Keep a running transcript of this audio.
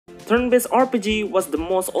Turn-based RPG was the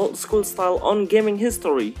most old-school style on gaming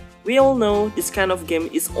history. We all know this kind of game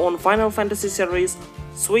is on Final Fantasy series,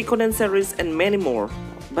 Suikoden series, and many more.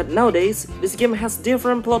 But nowadays, this game has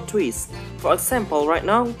different plot twists. For example, right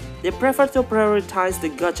now, they prefer to prioritize the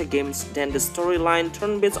gacha games than the storyline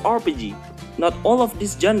turn-based RPG. Not all of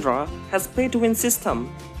this genre has pay-to-win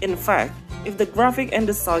system. In fact, if the graphic and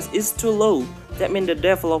the size is too low, that means the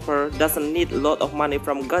developer doesn't need a lot of money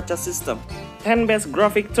from gacha system. 10 best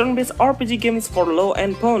graphic turn-based RPG games for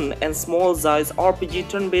low-end phone and small-size RPG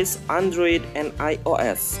turn-based Android and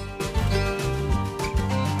iOS.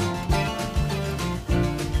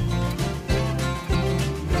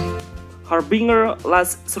 Harbinger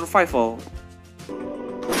Last Survival.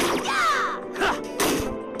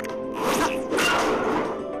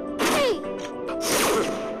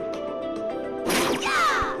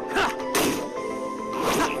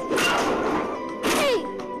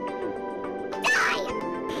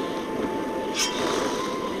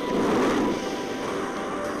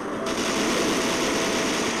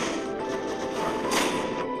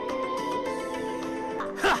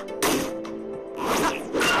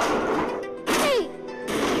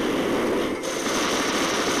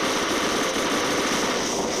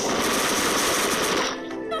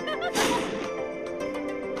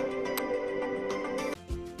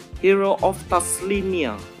 Hero of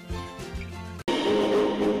Taslinia.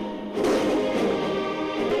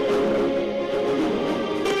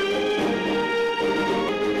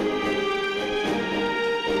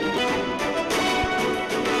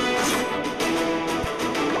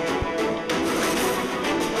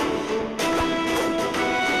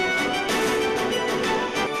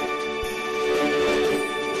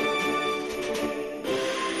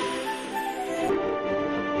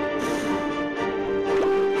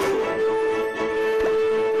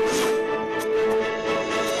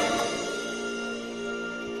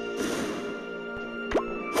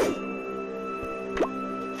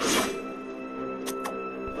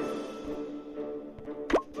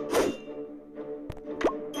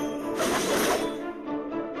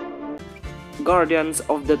 Guardians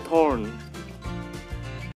of the Thorn.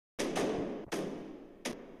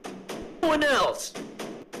 No one else.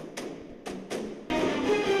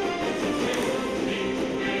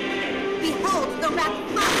 Behold the rapid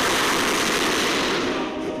fire!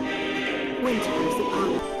 Winter is upon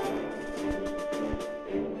us.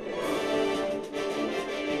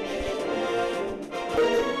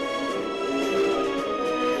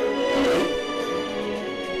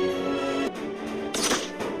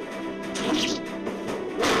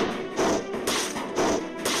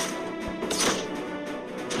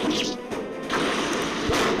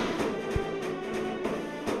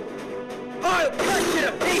 I'll cut you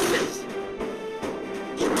to pieces!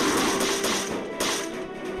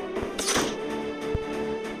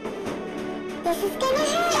 This is gonna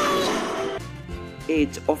hurt!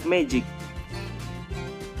 Age of Magic.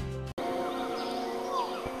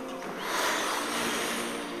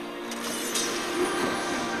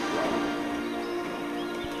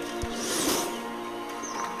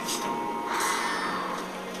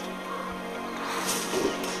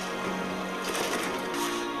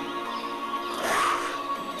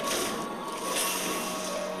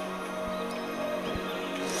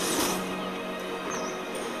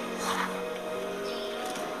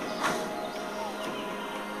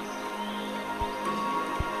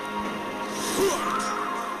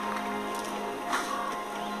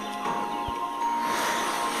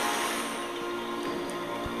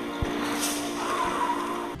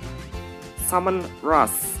 Summon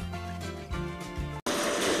Rush.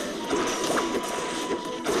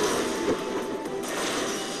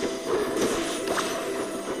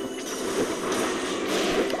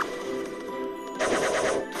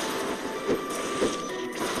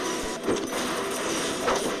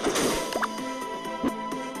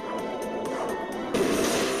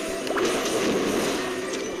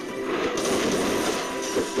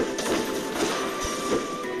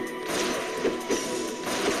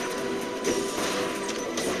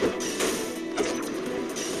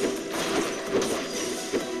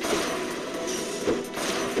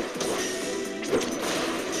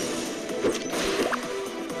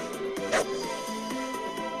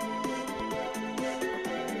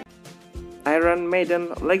 Iron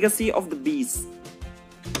Maiden Legacy of the Beast.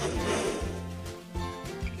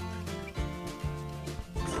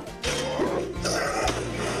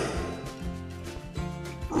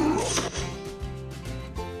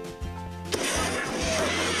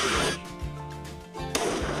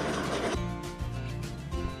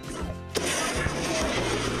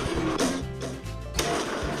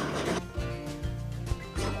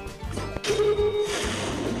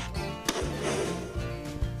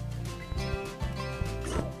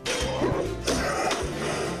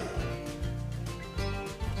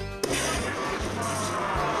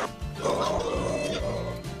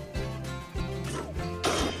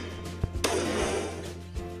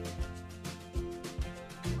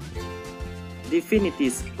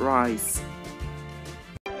 Divinity's Rise.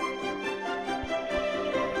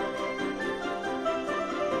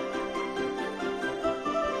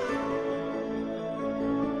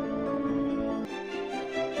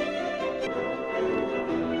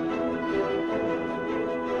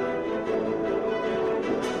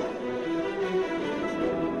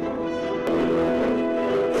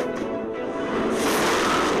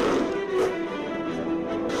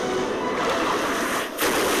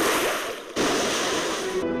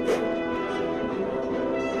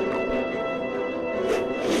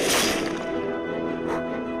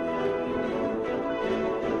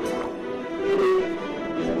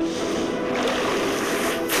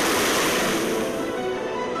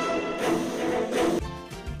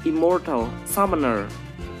 Immortal Summoner.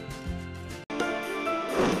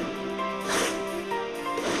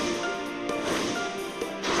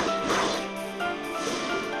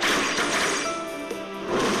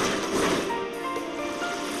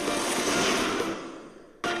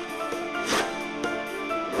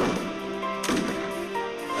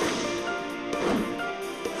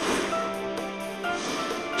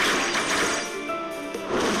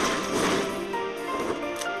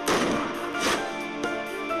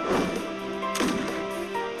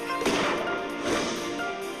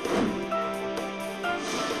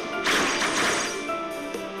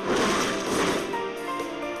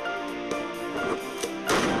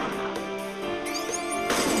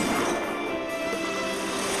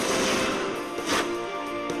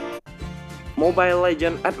 Mobile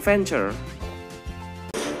Legends Adventure.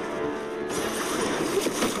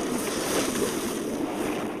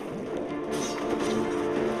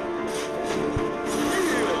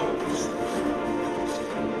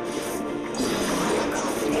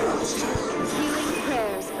 Healing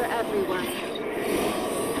prayers for everyone.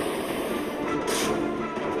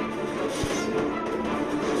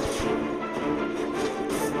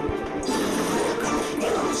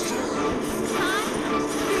 Time to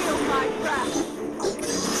feel my wrath.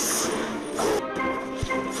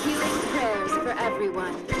 Healing prayers for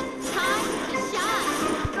everyone. Time to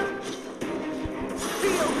shine.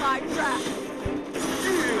 Feel my wrath.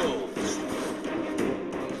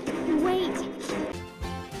 Wait.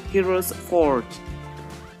 Heroes Forge.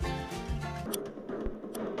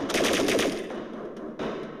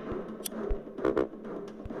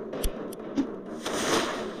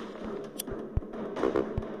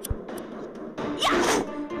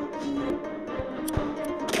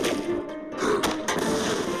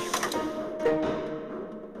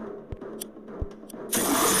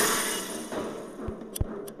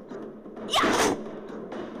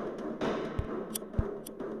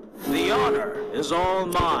 The honor is all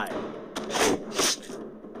mine.